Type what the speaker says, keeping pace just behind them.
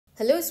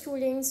Hello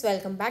students,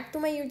 welcome back to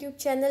my YouTube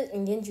channel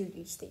Indian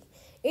Judiciary.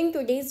 In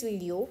today's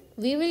video,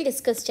 we will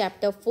discuss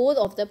chapter 4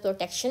 of the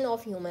Protection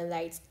of Human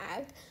Rights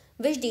Act,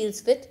 which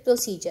deals with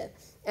procedure,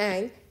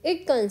 and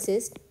it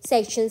consists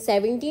section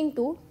 17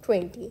 to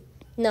 20.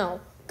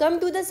 Now,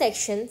 come to the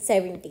section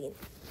 17,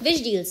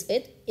 which deals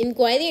with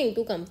inquiry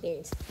into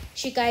complaints,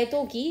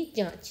 शिकायतों की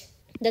जांच.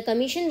 The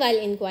Commission, while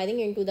inquiring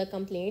into the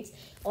complaints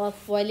of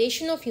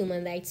violation of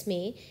human rights,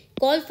 may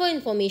call for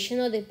information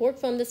or report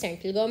from the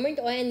central government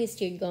or any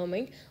state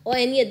government or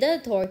any other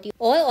authority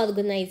or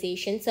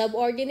organization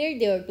subordinate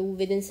thereto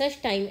within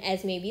such time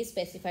as may be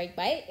specified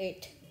by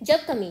it.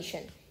 जब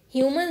commission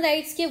human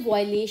rights के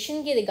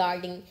violation के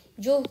regarding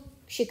जो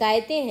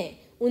शिकायतें हैं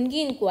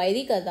उनकी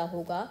inquiry कर रहा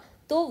होगा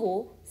तो वो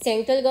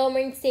सेंट्रल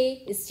गवर्नमेंट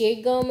से,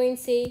 स्टेट गवर्नमेंट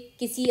से,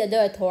 किसी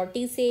अदर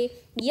अथॉरिटी से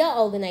या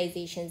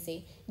ऑर्गेनाइजेशन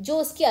से जो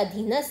उसके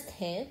अधीनस्थ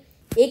हैं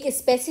एक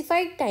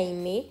स्पेसिफाइड टाइम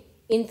में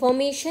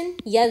इंफॉर्मेशन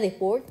या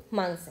रिपोर्ट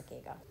मांग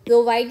सकेगा,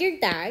 provided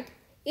that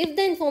if the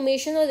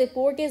information और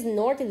report is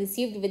not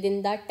received with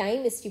in the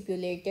time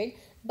stipulated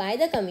by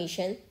the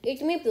commission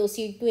it may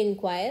proceed to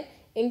inquire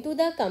into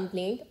the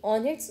complaint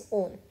on its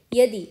own.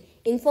 यदि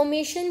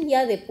information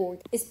या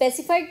report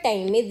specified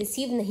time में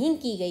receive नहीं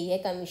की गई है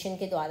commission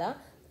के द्वारा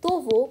तो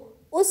वो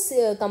उस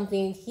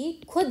कंप्लेंट की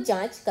खुद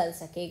जांच कर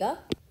सकेगा.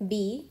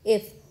 B,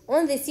 if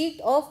on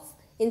receipt of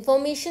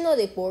information or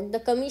report the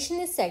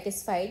commission is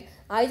satisfied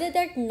either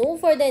that no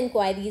further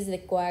inquiry is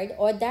required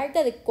or that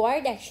the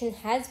required action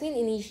has been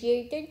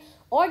initiated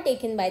or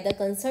taken by the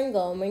concerned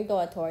government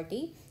or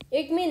authority,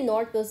 it may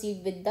not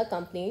proceed with the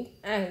complaint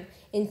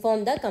and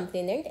inform the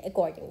complainant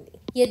accordingly.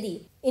 यदि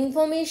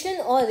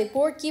information और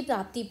report की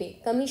प्राप्ति पे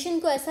commission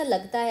को ऐसा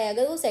लगता है,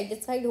 अगर वो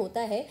सेटिस्फाइड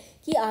होता है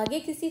कि आगे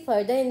किसी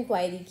फर्दर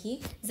इंक्वायरी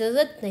की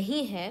ज़रूरत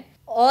नहीं है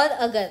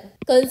और अगर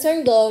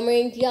कंसर्न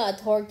गवर्नमेंट या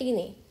अथॉरिटी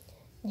ने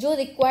जो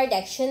रिक्वायर्ड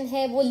एक्शन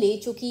है वो ले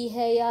चुकी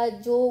है या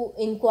जो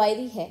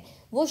इंक्वायरी है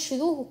वो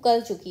शुरू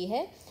कर चुकी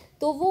है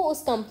तो वो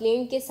उस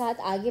कंप्लेंट के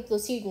साथ आगे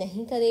प्रोसीड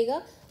नहीं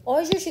करेगा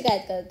और जो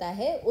शिकायत करता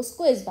है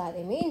उसको इस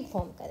बारे में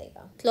इन्फॉर्म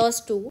करेगा.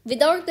 Clause 2,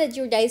 without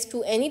prejudice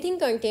to anything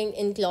contained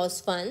in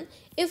clause 1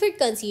 if it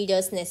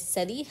considers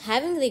necessary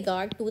having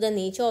regard to the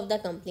nature of the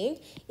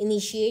complaint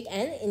initiate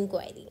an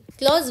inquiry.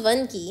 Clause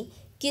 1 की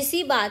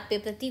किसी बात पे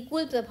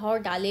प्रतिकूल प्रभाव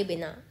डाले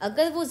बिना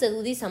अगर वो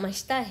ज़रूरी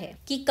समझता है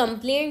कि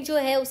कंप्लेंट जो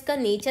है उसका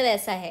नेचर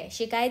ऐसा है,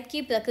 शिकायत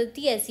की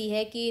प्रकृति ऐसी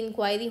है कि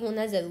इंक्वायरी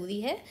होना ज़रूरी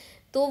है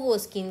तो वो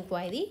उसकी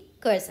इंक्वायरी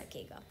कर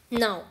सकेगा.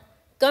 Now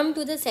come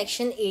to the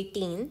section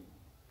 18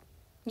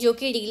 जो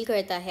कि डील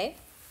करता है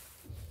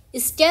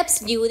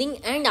steps during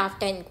and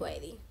after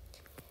inquiry.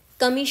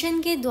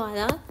 Commission के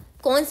द्वारा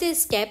कौन से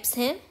स्टेप्स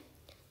हैं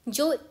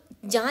जो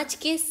जांच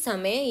के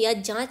समय या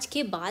जांच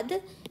के बाद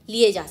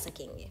लिए जा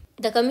सकेंगे.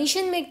 The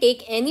Commission may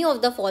take any of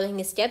the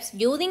following steps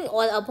during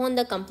or upon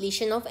the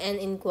completion of an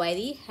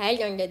inquiry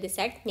held under this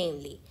Act,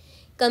 namely.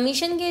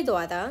 Commission के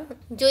द्वारा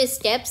जो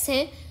स्टेप्स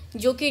हैं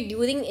जो कि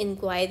ड्यूरिंग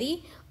इंक्वायरी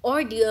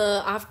और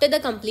after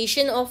the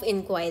completion of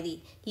inquiry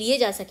लिए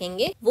जा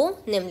सकेंगे वो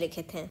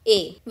निम्नलिखित हैं. A.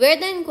 Where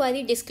the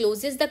inquiry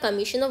discloses the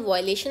commission of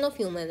violation of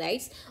human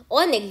rights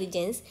or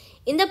negligence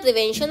in the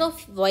prevention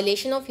of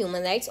violation of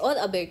human rights or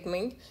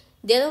abatement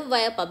thereof by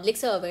a public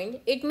servant,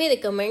 it may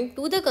recommend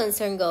to the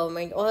concerned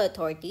government or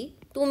authority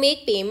to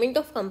make payment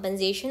of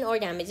compensation or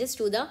damages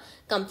to the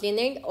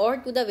complainant or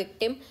to the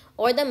victim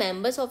or the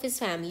members of his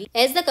family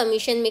as the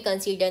Commission may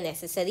consider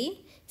necessary.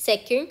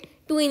 Second,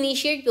 to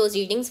initiate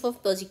proceedings for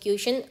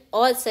prosecution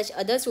or such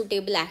other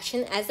suitable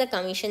action as the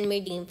Commission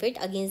may deem fit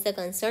against the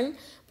concerned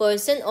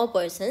person or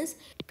persons,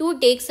 to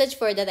take such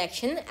further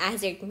action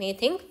as it may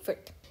think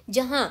fit.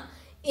 जहाँ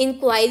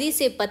inquiry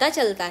से पता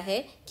चलता है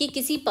कि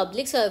किसी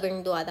public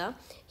servant द्वारा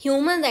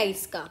human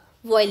rights का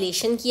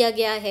violation किया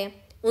गया है,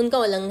 उनका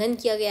उल्लंघन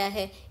किया गया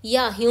है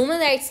या ह्यूमन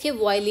राइट्स के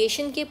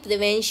वायलेशन के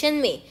प्रिवेंशन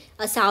में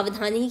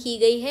असावधानी की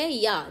गई है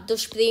या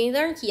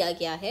दुष्प्रेरण किया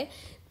गया है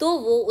तो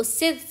वो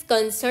उससे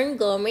कंसर्न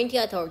गवर्नमेंट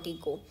या अथॉरिटी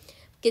को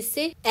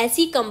किससे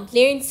ऐसी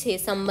कंप्लेंट से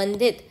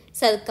संबंधित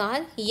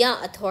सरकार या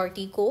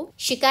अथॉरिटी को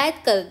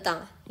शिकायतकर्ता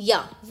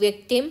या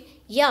विक्टिम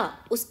या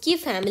उसकी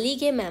फैमिली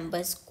के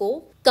मेंबर्स को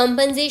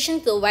कंपनसेशन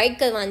प्रोवाइड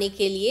करवाने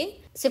के लिए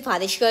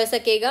सिफारिश कर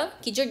सकेगा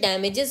कि जो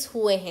डैमेजेस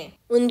हुए हैं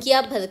उनकी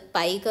आप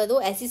भरपाई करो.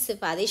 ऐसी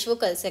सिफारिश वो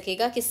कर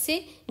सकेगा किससे,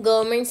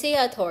 गवर्नमेंट से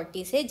या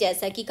अथॉरिटी से,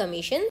 जैसा कि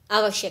कमीशन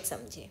आवश्यक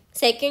समझे.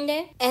 सेकंड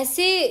है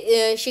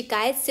ऐसे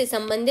शिकायत से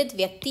संबंधित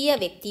व्यक्ति या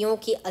व्यक्तियों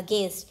के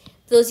अगेंस्ट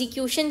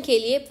प्रोसिक्यूशन के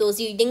लिए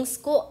प्रोसीडिंग्स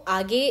को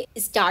आगे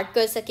स्टार्ट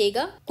कर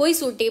सकेगा, कोई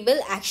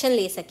सूटेबल एक्शन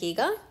ले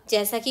सकेगा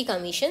जैसा कि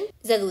कमीशन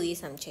ज़रूरी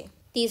समझे.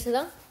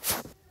 तीसरा,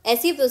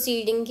 ऐसी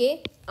प्रोसीडिंग के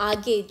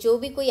आगे जो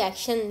भी कोई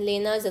एक्शन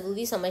लेना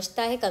ज़रूरी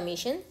समझता है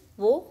कमीशन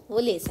वो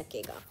ले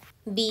सकेगा.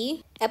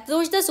 B,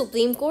 approach the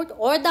supreme court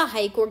और the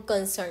high court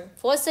concern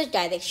for such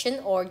direction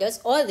orders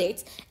और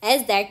रिट्स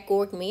एज दैट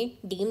कोर्ट में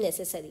डीम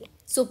नेसेसरी.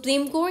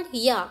 सुप्रीम कोर्ट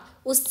या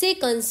उससे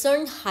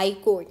कंसर्न हाई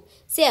कोर्ट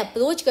से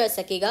अप्रोच कर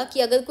सकेगा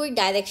कि अगर कोई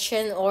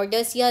डायरेक्शन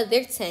ऑर्डर्स या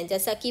रिट्स हैं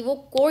जैसा कि वो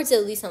कोर्ट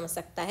ज़रूरी समझ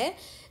सकता है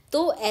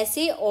तो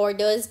ऐसे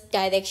ऑर्डर्स,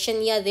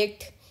 डायरेक्शन या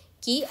रिट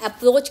की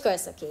अप्रोच कर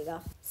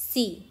सकेगा।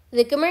 C.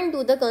 Recommend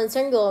to the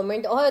concerned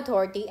government or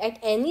authority at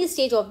any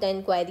stage of the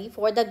inquiry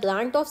for the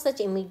grant of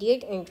such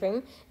immediate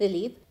interim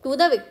relief to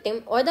the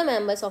victim or the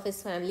members of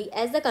his family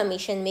as the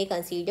commission may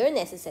consider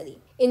necessary.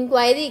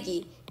 Inquiry की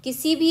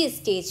किसी भी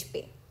stage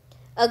पे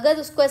अगर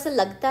उसको ऐसा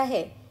लगता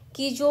है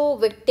कि जो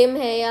विक्टिम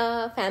है या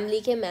फैमिली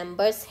के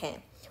मेंबर्स हैं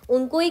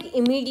उनको एक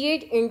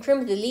इमीडिएट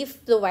इंटरिम रिलीफ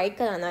प्रोवाइड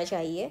कराना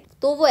चाहिए,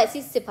 तो वो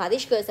ऐसी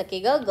सिफारिश कर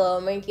सकेगा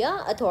गवर्नमेंट या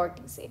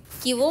अथॉरिटी से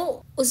कि वो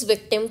उस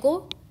विक्टिम को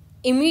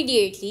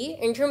इमीडिएटली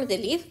इंटरिम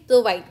रिलीफ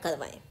प्रोवाइड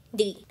करवाएं।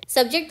 D.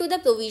 Subject to the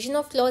provision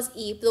of clause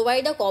E,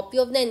 provide a copy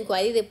of the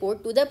inquiry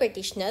report to the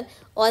petitioner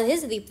or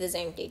his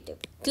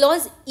representative.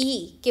 Clause E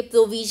के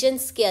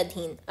provisions के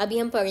अधीन अभी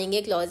हम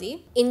पढ़ेंगे clause E।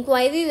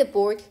 इंक्वायरी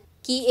रिपोर्ट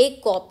की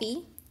एक copy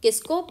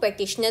किसको,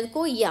 petitioner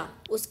को या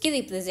उसके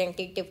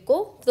रिप्रेजेंटेटिव को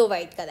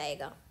प्रोवाइड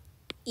कराएगा।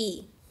 E.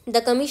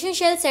 The commission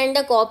shall send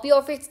a copy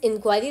of its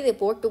inquiry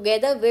report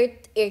together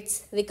with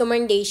its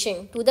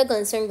recommendation to the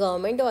concerned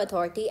government or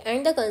authority,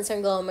 and the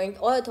concerned government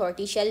or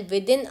authority shall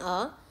within a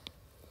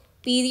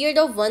period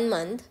of 1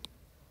 month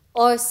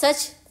or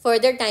such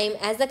further time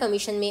as the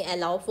commission may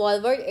allow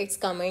forward its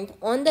comment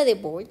on the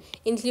report,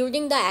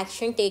 including the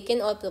action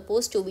taken or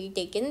proposed to be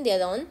taken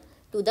thereon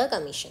to the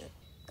commission.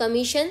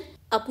 Commission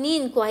अपनी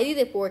inquiry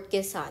report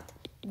के साथ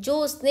जो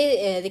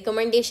उसने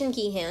recommendation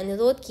की हैं,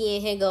 अनुरोध किए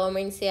हैं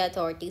गवर्नमेंट से,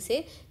 अथॉरिटी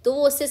से, तो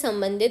वो उससे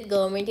संबंधित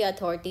गवर्नमेंट या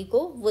अथॉरिटी को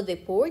वो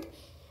रिपोर्ट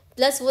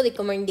प्लस वो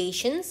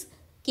रिकमेंडेशंस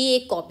की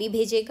एक कॉपी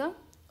भेजेगा,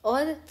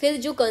 और फिर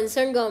जो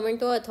कंसर्न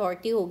गवर्नमेंट और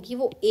अथॉरिटी होगी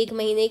वो 1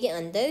 महीने के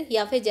अंदर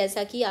या फिर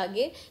जैसा कि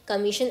आगे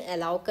कमीशन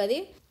अलाउ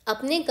करे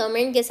अपने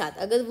कमेंट के साथ,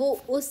 अगर वो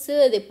उस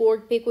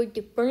रिपोर्ट पे कोई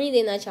टिप्पणी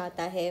देना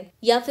चाहता है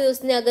या फिर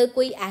उसने अगर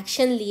कोई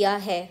एक्शन लिया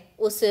है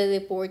उस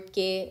रिपोर्ट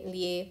के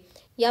लिए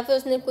या फिर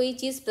उसने कोई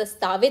चीज़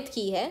प्रस्तावित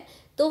की है,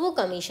 तो वो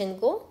कमीशन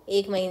को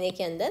 1 महीने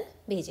के अंदर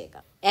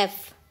भेजेगा। F.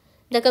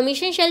 The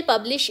commission shall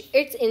publish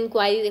its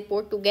inquiry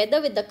report together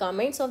with the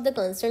comments of the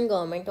concerned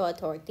government or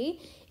authority,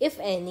 if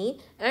any,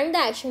 and the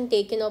action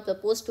taken or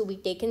proposed to be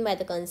taken by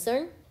the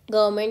concerned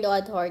government or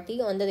authority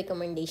on the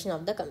recommendation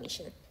of the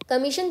commission.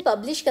 Commission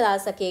publish करा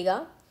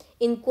सकेगा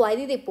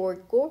inquiry report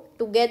को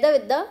together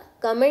with the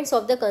comments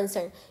of the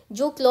concern.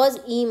 जो clause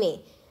ई में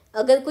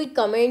अगर कोई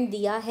comment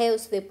दिया है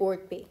उस रिपोर्ट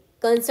पे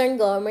कंसर्न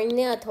गवर्नमेंट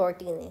ने,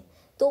 अथॉरिटी ने,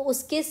 तो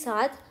उसके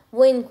साथ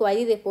वो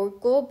इंक्वायरी रिपोर्ट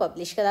को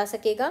पब्लिश करा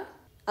सकेगा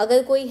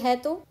अगर कोई है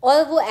तो,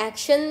 और वो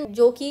एक्शन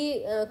जो कि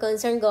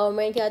कंसर्न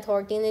गवर्नमेंट या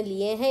अथॉरिटी ने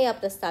लिए हैं या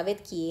प्रस्तावित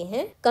किए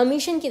हैं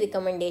कमीशन की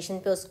रिकमेंडेशन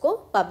पे उसको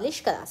पब्लिश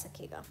करा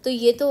सकेगा। तो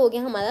ये तो हो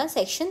गया हमारा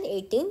section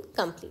 18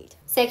 complete.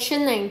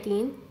 Section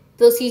 19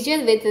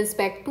 procedure with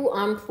respect to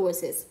armed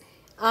forces.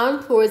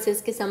 Armed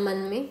forces के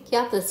संबंध में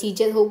क्या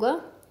प्रोसीजर होगा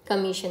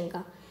कमीशन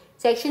का।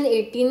 सेक्शन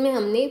 18 में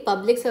हमने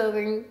पब्लिक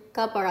सर्वेंट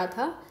का पढ़ा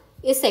था,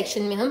 इस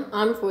सेक्शन में हम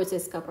आर्म्ड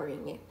फोर्सेस का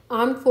पढ़ेंगे।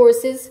 आर्म्ड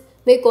फोर्सेस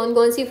में कौन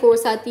कौन सी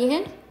फोर्स आती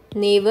हैं,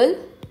 naval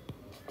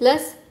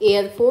plus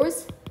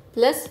air force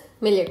plus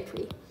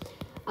military.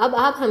 अब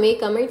आप हमें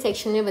कमेंट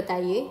सेक्शन में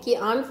बताइए कि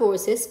आर्म्ड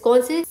फोर्सेस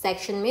कौन से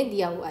सेक्शन में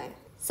दिया हुआ है।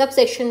 Sub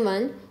section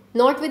 1,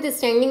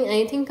 notwithstanding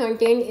anything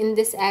contained in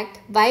this act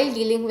while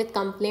dealing with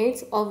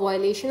complaints of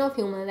violation of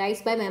human rights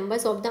by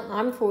members of the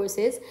armed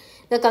forces,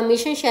 the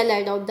commission shall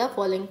adopt the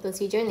following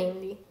procedure,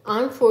 namely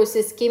armed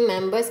forces के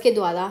members के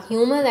द्वारा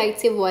human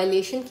rights से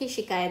violation की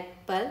शिकायत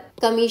पर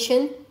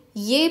commission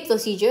ये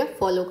procedure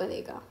follow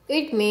करेगा।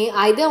 It may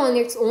either on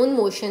its own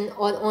motion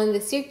और on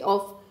receipt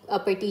of a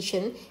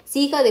petition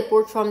seek a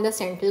report from the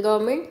central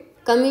government.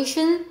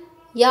 Commission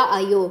या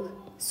आयोग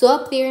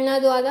स्वप्रेरणा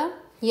द्वारा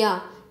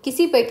या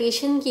किसी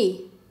पिटीशन की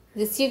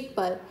रिसिप्ट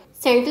पर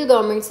सेंट्रल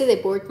गवर्नमेंट से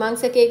रिपोर्ट मांग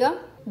सकेगा।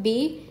 B.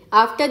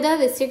 After the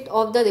receipt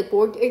of the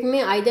report it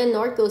may either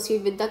not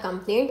proceed with the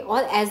complaint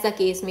और as the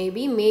case may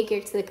be make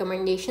it's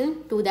recommendation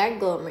to that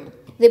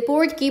government.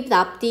 Report की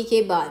प्राप्ति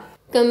के बाद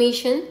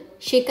commission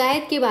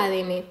शिकायत के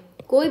बारे में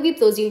कोई भी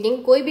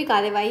प्रोसीडिंग, कोई भी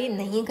कार्यवाही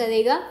नहीं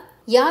करेगा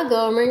या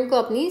गवर्नमेंट को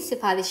अपनी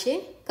सिफारिशें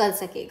कर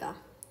सकेगा।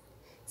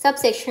 Sub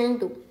section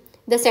 2,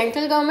 the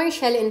central government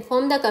shell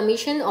inform the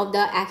commission of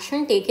the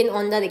action taken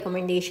on the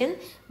recommendation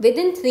with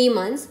in 3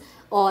 months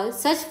और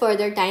सच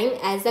further time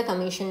as the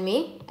commission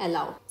में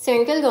अलाउ।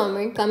 सेंट्रल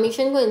गवर्नमेंट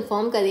कमीशन को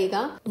इन्फॉर्म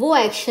करेगा वो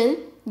एक्शन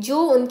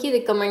जो उनकी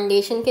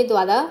रिकमेंडेशन के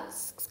द्वारा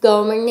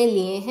government ने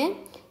लिए हैं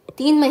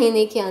 3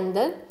 महीने के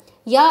अंदर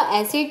या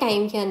ऐसे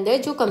टाइम के अंदर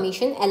जो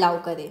कमीशन अलाउ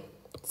करे।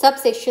 Sub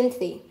section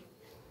 3,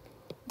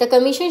 the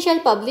commission shell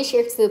publish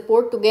its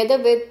report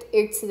together with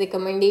its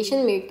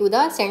recommendation made to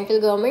the central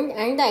government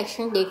and the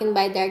action taken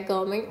by that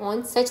government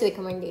on such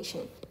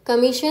recommendation.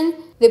 Commission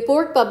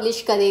report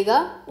publish करेगा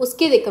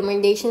उसके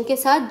recommendation के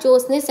साथ जो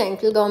उसने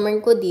central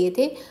government को दिए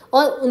थे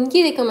और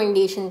उनकी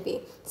रिकमेंडेशन पे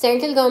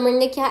सेंट्रल गवर्नमेंट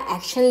ने क्या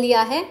एक्शन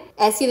लिया है,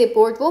 ऐसी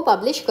रिपोर्ट वो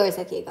पब्लिश कर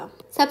सकेगा।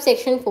 Sub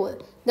section 4,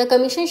 the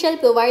commission shell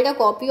provide a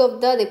copy of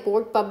the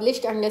report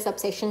published under sub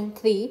section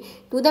 3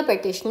 to the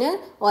petitioner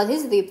और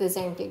हिज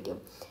रिप्रेजेंटेटिव।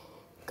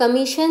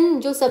 कमीशन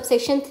जो सब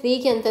सेक्शन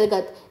 3 के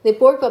अंतर्गत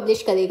रिपोर्ट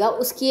पब्लिश करेगा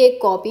उसकी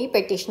एक कॉपी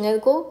पिटिशनर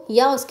को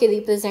या उसके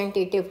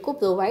रिप्रेजेंटेटिव को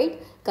प्रोवाइड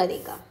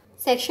करेगा।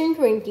 Section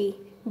 20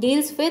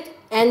 deals with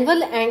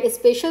annual and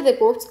special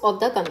reports of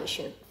the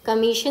Commission.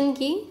 Commission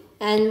की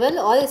annual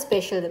और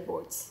special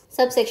reports.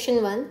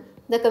 Subsection 1.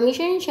 The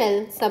Commission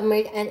shall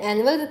submit an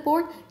annual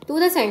report to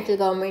the central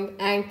government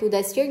and to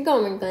the state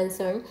government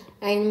concerned,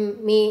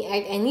 and may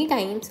at any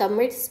time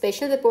submit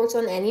special reports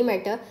on any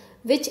matter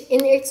which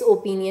in its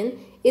opinion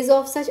is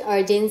of such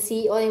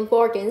urgency or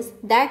importance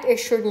that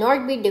it should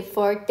not be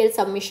deferred till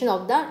submission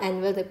of the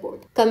annual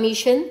report.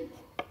 Commission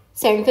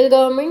central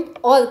government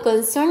और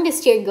concerned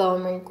state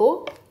government को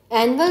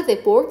annual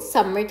report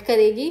submit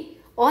करेगी,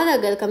 और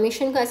अगर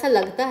commission को ऐसा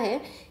लगता है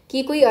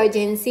कि कोई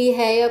अर्जेंसी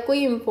है या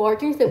कोई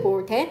इम्पोर्टेंट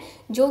रिपोर्ट है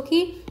जो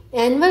कि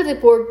एनुअल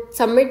रिपोर्ट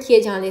सबमिट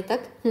किए जाने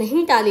तक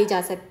नहीं टाली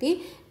जा सकती,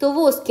 तो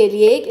वो उसके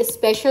लिए एक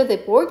स्पेशल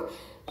रिपोर्ट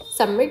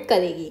सबमिट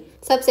करेगी.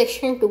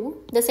 Subsection 2.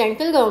 The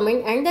central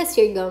government and the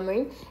state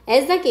government,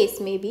 as the case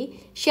may be,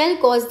 shall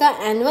cause the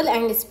annual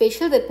and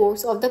special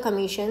reports of the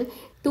Commission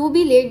to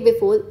be laid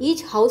before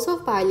each House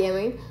of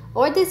Parliament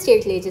or the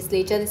state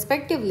legislature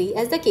respectively,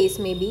 as the case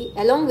may be,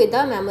 along with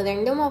the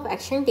memorandum of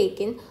action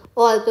taken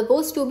or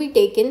proposed to be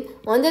taken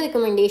on the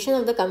recommendation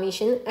of the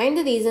Commission and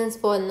the reasons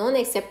for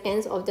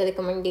non-acceptance of the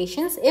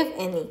recommendations, if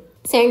any.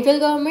 Central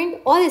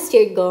government और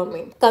state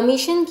government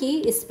commission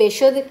की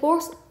special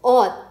reports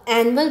और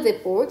annual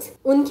reports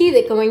उनकी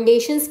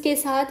recommendations के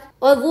साथ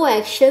और वो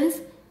actions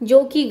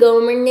जो कि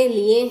गवर्नमेंट ने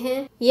लिए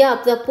हैं या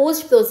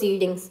प्रपोज्ड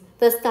प्रोसीडिंग्स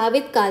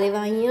प्रस्तावित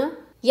कार्यवाहियां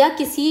या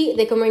किसी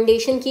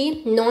रिकमेंडेशन की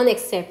नॉन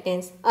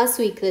एक्सेप्टेंस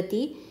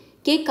अस्वीकृति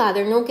के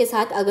कारणों के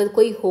साथ अगर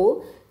कोई हो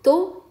तो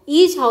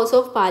ईच हाउस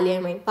ऑफ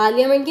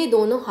पार्लियामेंट के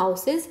दोनों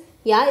हाउसेस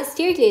या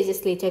स्टेट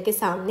लेजिस्लेचर के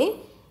सामने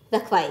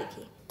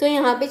रखवाएगी. तो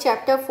यहाँ पे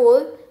चैप्टर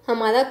 4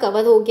 हमारा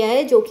कवर हो गया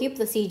है जो कि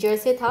प्रोसीजर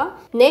से था.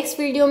 नेक्स्ट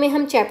वीडियो में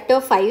हम चैप्टर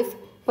 5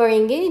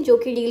 पढ़ेंगे जो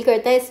कि डील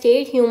करता है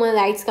स्टेट ह्यूमन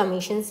राइट्स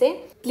कमीशन से.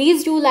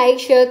 Please do like,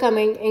 share,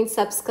 comment and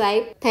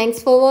subscribe.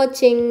 Thanks for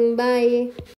watching. Bye.